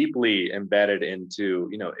official, deeply embedded into,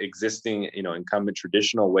 existing, incumbent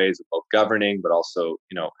traditional ways of both governing, but also,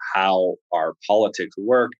 how our politics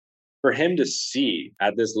work. For him to see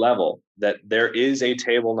at this level that there is a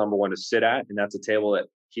table, number one, to sit at, and that's a table that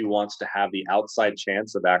he wants to have the outside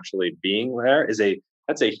chance of actually being there,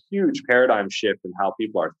 that's a huge paradigm shift in how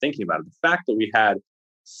people are thinking about it. The fact that we had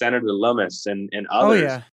Senator Lummis and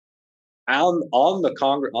others on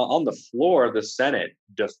the floor of the Senate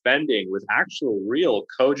defending with actual real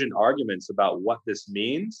cogent arguments about what this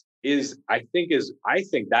means I think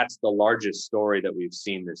that's the largest story that we've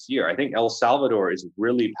seen this year. I think El Salvador is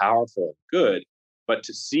really powerful and good, but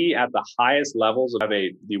to see at the highest levels of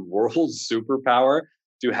the world's superpower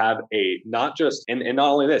to have not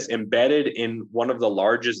only this, embedded in one of the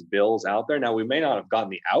largest bills out there. Now, we may not have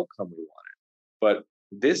gotten the outcome we wanted, but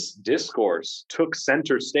this discourse took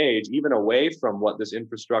center stage even away from what this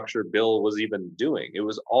infrastructure bill was even doing. It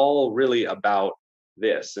was all really about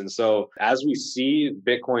this. And so as we see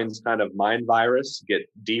Bitcoin's kind of mind virus get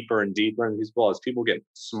deeper and deeper in these people, as people get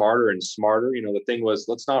smarter and smarter, the thing was,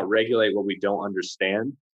 let's not regulate what we don't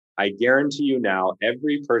understand. I guarantee you now,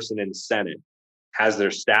 every person in Senate has their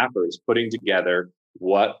staffers putting together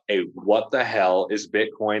what the hell is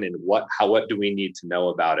Bitcoin and what do we need to know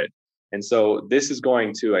about it. And so this is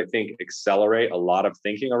going to, I think, accelerate a lot of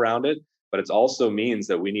thinking around it, but it also means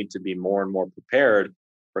that we need to be more and more prepared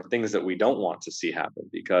for things that we don't want to see happen,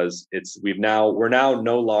 because we're now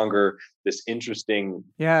no longer this interesting,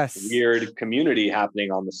 weird community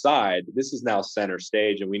happening on the side. This is now center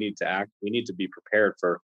stage, and we need to be prepared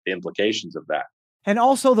for the implications of that. And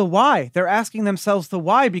also the why. They're asking themselves the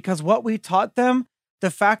why, because what we taught them, the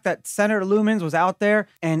fact that Senator Lumins was out there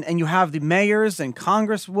and you have the mayors and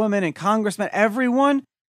congresswomen and congressmen, everyone,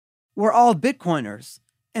 we're all Bitcoiners.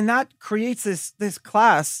 And that creates this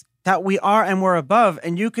class that we are and we're above.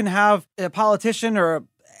 And you can have a politician or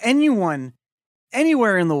anyone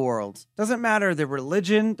anywhere in the world. Doesn't matter the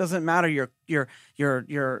religion, doesn't matter your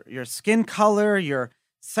skin color, your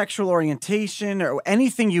sexual orientation, or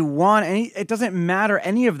anything you want. It doesn't matter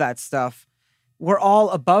any of that stuff. We're all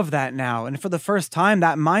above that now. And for the first time,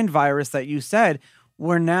 that mind virus that you said,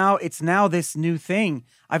 it's now this new thing.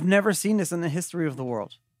 I've never seen this in the history of the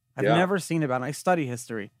world. I've never seen about it. I study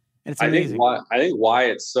history. And it's amazing. I think why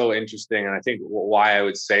it's so interesting, and I think why I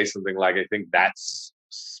would say something like, I think that's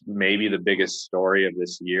maybe the biggest story of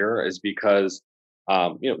this year, is because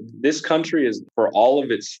this country is, for all of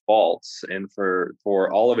its faults and for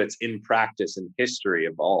all of its impractice and history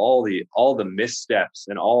of all the missteps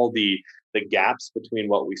and all the gaps between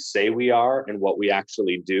what we say we are and what we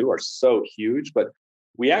actually do are so huge. But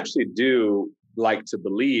we actually do like to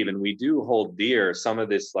believe, and we do hold dear some of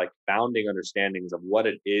this like founding understandings of what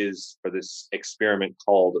it is for this experiment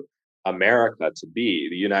called America to be,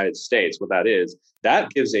 the United States, what that is. That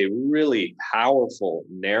gives a really powerful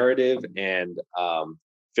narrative and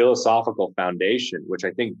philosophical foundation, which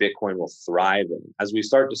I think Bitcoin will thrive in. As we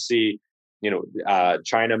start to see,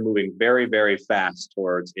 China moving very, very fast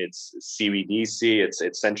towards its CBDC,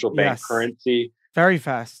 its central bank currency. Very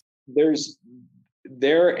fast.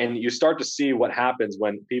 and you start to see what happens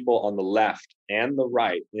when people on the left and the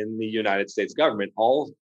right in the United States government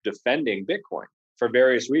all defending Bitcoin for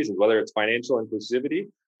various reasons, whether it's financial inclusivity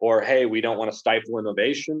or, hey, we don't want to stifle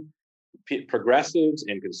innovation. Progressives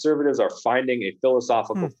and conservatives are finding a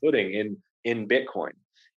philosophical footing in Bitcoin.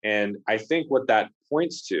 And I think what that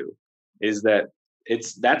points to is that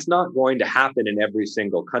that's not going to happen in every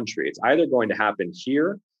single country. It's either going to happen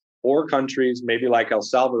here or countries maybe like El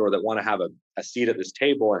Salvador that want to have a seat at this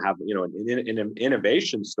table and have, an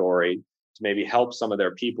innovation story to maybe help some of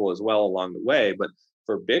their people as well along the way. But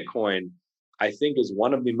for Bitcoin, I think is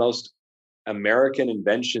one of the most American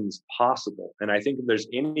inventions possible. And I think if there's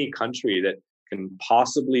any country that can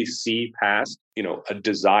possibly see past, a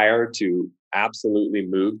desire to absolutely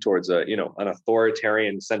move towards an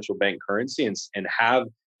authoritarian central bank currency and have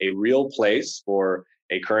a real place for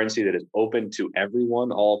a currency that is open to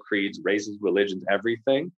everyone, all creeds, races, religions,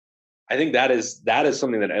 everything. I think that is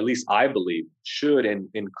something that at least I believe should and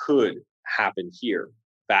could happen here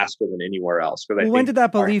faster than anywhere else. When did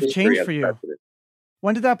that belief change for you?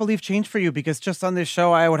 When did that belief change for you? Because just on this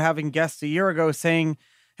show, I would having guests a year ago saying,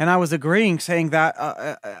 and I was agreeing, saying that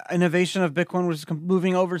innovation of Bitcoin was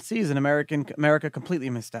moving overseas, and America completely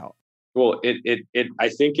missed out. Well, I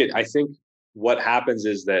think what happens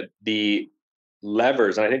is that the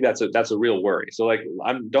levers, and I think that's a real worry. So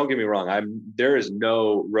don't get me wrong, there is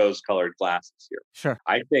no rose-colored glasses here. Sure.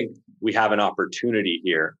 I think we have an opportunity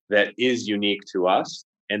here that is unique to us.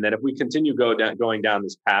 And that if we continue going down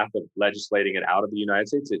this path of legislating it out of the United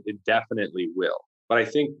States, it definitely will. But I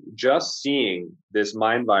think just seeing this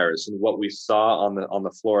mind virus and what we saw on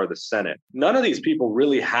the floor of the Senate, none of these people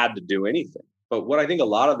really had to do anything. But what I think a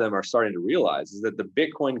lot of them are starting to realize is that the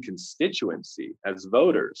Bitcoin constituency as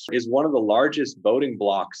voters is one of the largest voting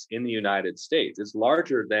blocks in the United States. It's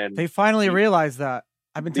larger than... They finally realized that.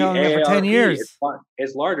 I've been telling them for 10 years.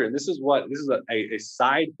 It's larger. And this is a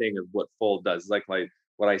side thing of what Fold does. Like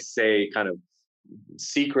what I say kind of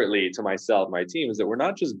secretly to myself, my team, is that we're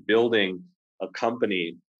not just building a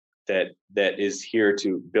company that is here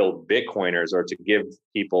to build Bitcoiners or to give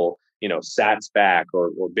people, sats back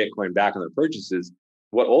or Bitcoin back on their purchases.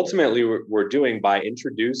 What ultimately we're doing by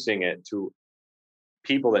introducing it to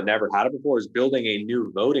people that never had it before is building a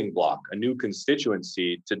new voting block, a new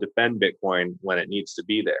constituency to defend Bitcoin when it needs to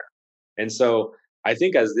be there. And so I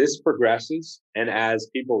think as this progresses and as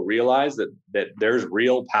people realize that there's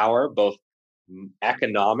real power, both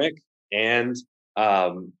economic and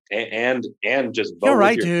just you're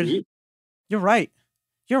right, dude. Feet, You're right.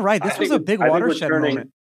 This was a big watershed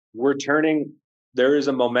moment. There is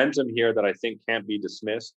a momentum here that I think can't be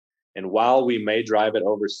dismissed. And while we may drive it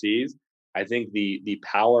overseas, I think the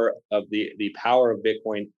power of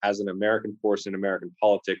Bitcoin as an American force in American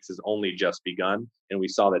politics has only just begun, and we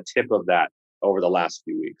saw the tip of that over the last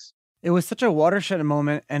few weeks. It was such a watershed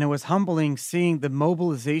moment, and it was humbling seeing the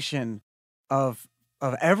mobilization of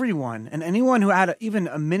everyone, and anyone who had even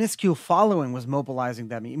a minuscule following was mobilizing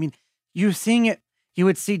them. I mean, you're seeing it. You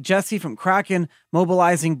would see Jesse from Kraken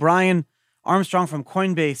mobilizing Brian Armstrong from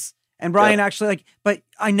Coinbase, and Brian actually but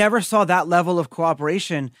I never saw that level of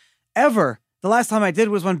cooperation ever. The last time I did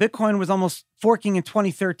was when Bitcoin was almost forking in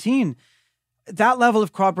 2013. That level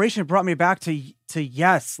of cooperation brought me back to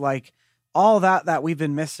yes, all that we've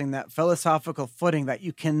been missing, that philosophical footing that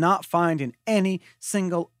you cannot find in any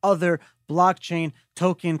single other blockchain,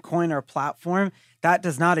 token, coin, or platform. That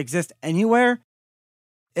does not exist anywhere.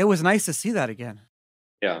 It was nice to see that again.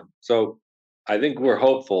 Yeah. So I think we're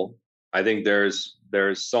hopeful. I think there's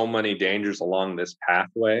so many dangers along this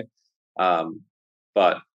pathway.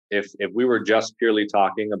 But if we were just purely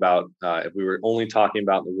talking about, if we were only talking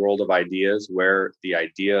about the world of ideas, where the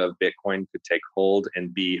idea of Bitcoin could take hold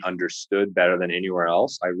and be understood better than anywhere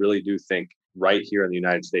else, I really do think right here in the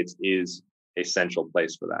United States is a central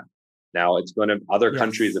place for that. Now, other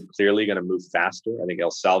countries are clearly going to move faster. I think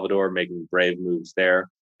El Salvador making brave moves there.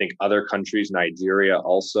 I think other countries, Nigeria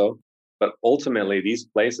also. But ultimately, these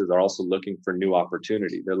places are also looking for new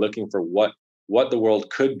opportunity. They're looking for what the world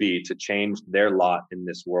could be to change their lot in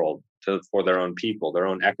this world for their own people, their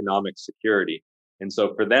own economic security. And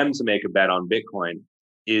so for them to make a bet on Bitcoin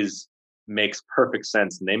makes perfect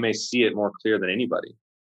sense. And they may see it more clear than anybody.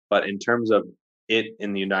 But in terms of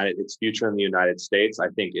its future in the United States, I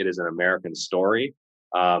think it is an American story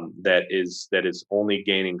that is only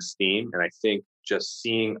gaining steam. And I think just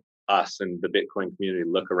seeing us and the Bitcoin community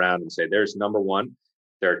look around and say, there's number one,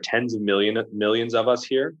 there are tens of millions of us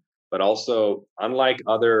here. But also, unlike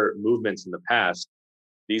other movements in the past,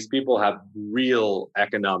 these people have real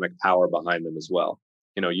economic power behind them as well.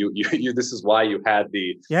 This is why you had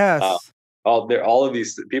the all of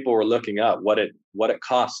these people were looking up what it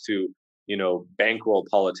costs to, bankroll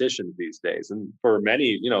politicians these days. And for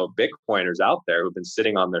many, Bitcoiners out there who've been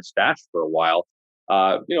sitting on their stash for a while,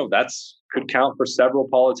 that's could count for several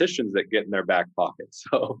politicians that get in their back pocket.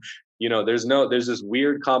 So, there's this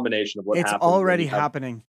weird combination of what It's happens. already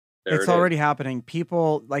happening. It's already happening.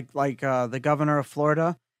 People like the governor of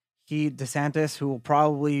Florida, DeSantis, who will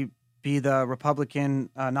probably be the Republican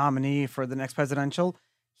nominee for the next presidential.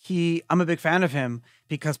 I'm a big fan of him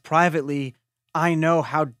because privately, I know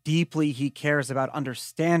how deeply he cares about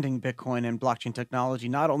understanding Bitcoin and blockchain technology.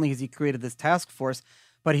 Not only has he created this task force,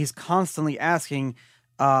 but he's constantly asking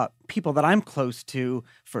people that I'm close to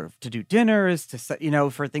to do dinners,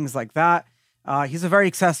 for things like that. He's a very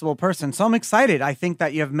accessible person. So I'm excited. I think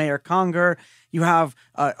that you have Mayor Conger. You have,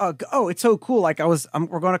 it's so cool. Like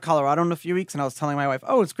we're going to Colorado in a few weeks, and I was telling my wife,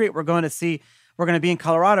 oh, it's great. We're going to be in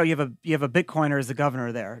Colorado. You have a Bitcoiner as the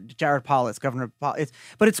governor there, Jared Polis, Governor Polis.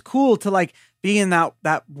 But it's cool to like be in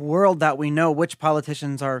that world that we know which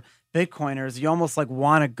politicians are Bitcoiners. You almost like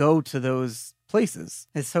want to go to those places.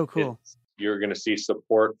 It's so cool. You're going to see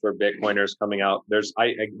support for Bitcoiners coming out. There's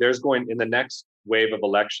going in the next wave of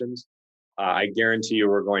elections. I guarantee you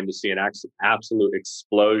we're going to see an absolute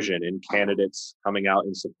explosion in candidates coming out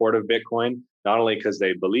in support of Bitcoin, not only because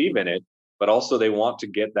they believe in it, but also they want to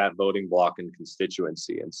get that voting block and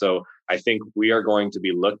constituency. And so I think we are going to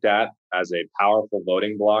be looked at as a powerful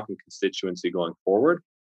voting block and constituency going forward.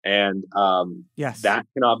 And yes, that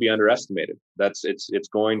cannot be underestimated. It's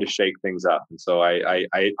going to shake things up. And so I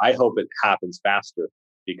hope it happens faster,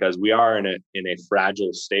 because we are in a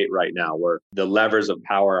fragile state right now where the levers of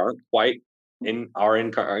power aren't quite in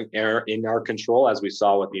our control, as we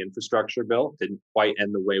saw with the infrastructure bill. Didn't quite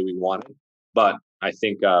end the way we wanted, but I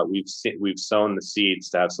think we've sown the seeds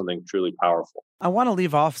to have something truly powerful. I want to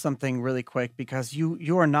leave off something really quick, because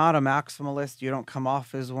you are not a maximalist. You don't come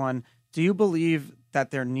off as one. Do you believe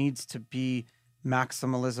that there needs to be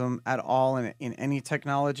maximalism at all in any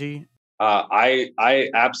technology? I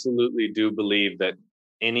absolutely do believe that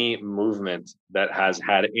any movement that has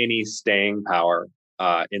had any staying power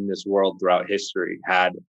in this world throughout history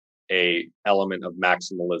had a element of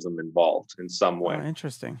maximalism involved in some way. Oh,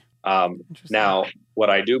 interesting. Now, what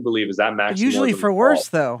I do believe is that maximalism, usually for worse,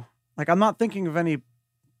 though. Like, I'm not thinking of any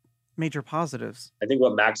major positives. I think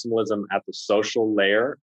what maximalism at the social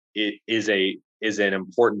layer is an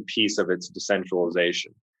important piece of its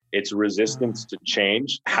decentralization. Its resistance to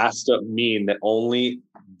change has to mean that only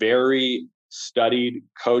very studied,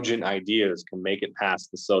 cogent ideas can make it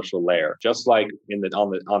past the social layer. Just like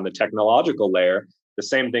on the technological layer, the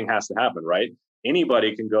same thing has to happen, right?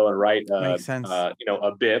 Anybody can go and write a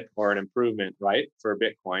BIP or an improvement, right, for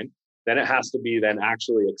Bitcoin. Then it has to be then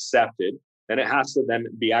actually accepted. Then it has to then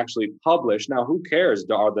be actually published. Now, who cares?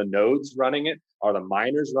 Are the nodes running it? Are the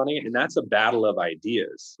miners running it? And that's a battle of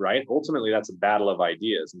ideas, right? Ultimately, that's a battle of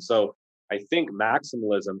ideas. And so I think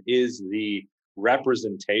maximalism is the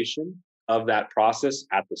representation of that process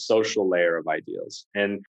at the social layer of ideas.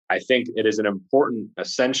 And I think it is an important,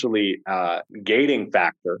 essentially, gating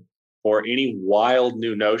factor for any wild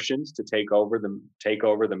new notions to take over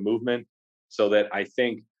the movement. So that I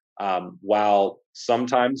think while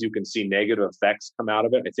sometimes you can see negative effects come out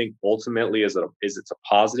of it, I think ultimately it's a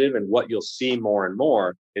positive. And what you'll see more and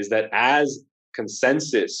more is that as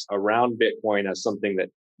consensus around Bitcoin as something that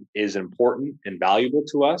is important and valuable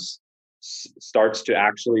to us starts to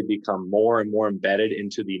actually become more and more embedded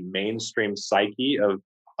into the mainstream psyche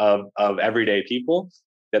of everyday people,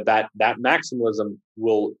 that maximalism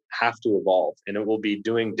will have to evolve, and it will be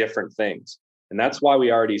doing different things. And that's why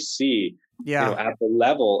we already see, at the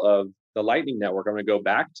level of the Lightning Network, I'm going to go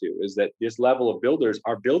back to, is that this level of builders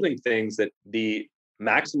are building things that the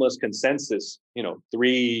maximalist consensus,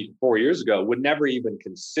 3-4 years ago would never even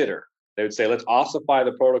consider. They would say, let's ossify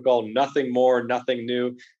the protocol, nothing more, nothing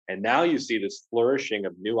new. And now you see this flourishing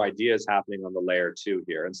of new ideas happening on the layer 2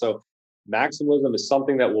 here. And so maximalism is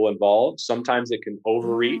something that will evolve. Sometimes it can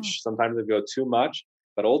overreach, sometimes it go too much,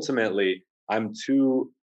 but ultimately I'm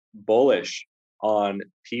too bullish on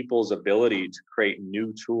people's ability to create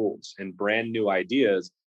new tools and brand new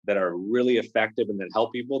ideas that are really effective and that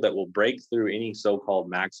help people, that will break through any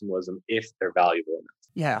so-called maximalism if they're valuable enough.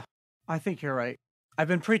 Yeah, I think you're right. I've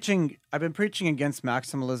been preaching against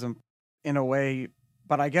maximalism in a way,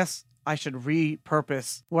 but I guess I should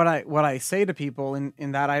repurpose what I say to people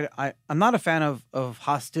in that I'm not a fan of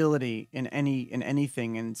hostility in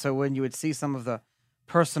anything. And so when you would see some of the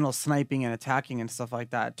personal sniping and attacking and stuff like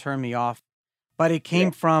that, turn me off. but it came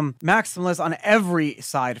from maximalists on every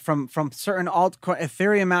side, from certain altcoin,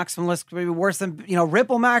 Ethereum maximalists, maybe worse than,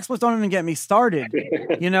 Ripple maximalists. Don't even get me started.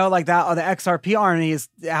 Like that, or the XRP army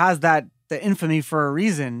has the infamy for a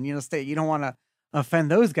reason. You don't want to offend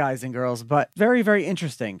those guys and girls, but very, very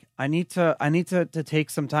interesting. I need to take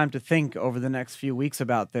some time to think over the next few weeks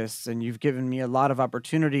about this, and you've given me a lot of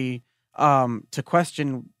opportunity to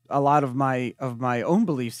question a lot of my own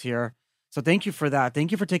beliefs here. So thank you for that.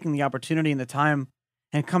 Thank you for taking the opportunity and the time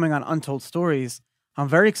and coming on Untold Stories. I'm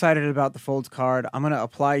very excited about the Fold card. I'm going to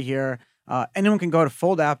apply here. Anyone can go to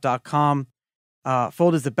foldapp.com.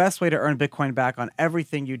 Fold is the best way to earn Bitcoin back on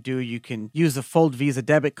everything you do. You can use the Fold Visa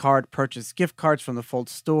debit card, purchase gift cards from the Fold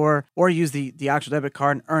store, or use the actual debit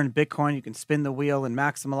card and earn Bitcoin. You can spin the wheel and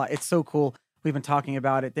maximize. It's so cool. We've been talking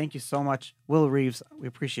about it. Thank you so much, Will Reeves. We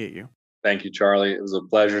appreciate you. Thank you, Charlie. It was a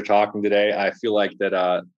pleasure talking today. I feel like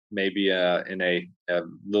that maybe in a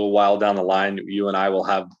little while down the line, you and I will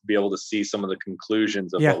be able to see some of the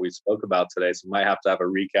conclusions of what we spoke about today. So we might have to have a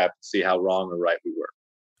recap to see how wrong or right we were.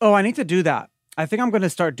 Oh, I need to do that. I think I'm going to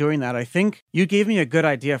start doing that. I think you gave me a good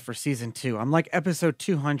idea for season 2. I'm like episode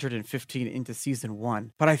 215 into season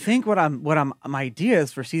 1. But I think my idea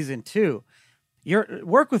is for season 2,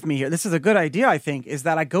 work with me here. This is a good idea, I think, is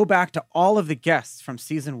that I go back to all of the guests from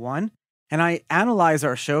season 1 and I analyze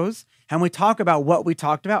our shows and we talk about what we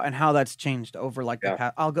talked about and how that's changed over the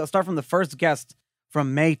past. I'll start from the first guest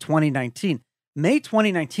from May 2019. May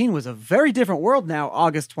 2019 was a very different world now,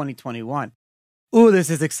 August 2021. Ooh, this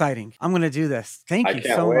is exciting. I'm going to do this. Thank you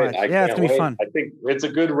so much. Yeah, it's going to be fun. I think it's a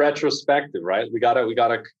good retrospective, right? We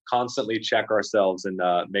gotta constantly check ourselves and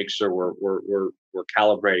make sure we're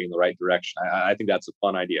calibrating in the right direction. I think that's a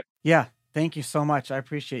fun idea. Yeah. Thank you so much. I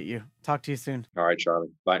appreciate you. Talk to you soon. All right, Charlie.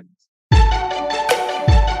 Bye.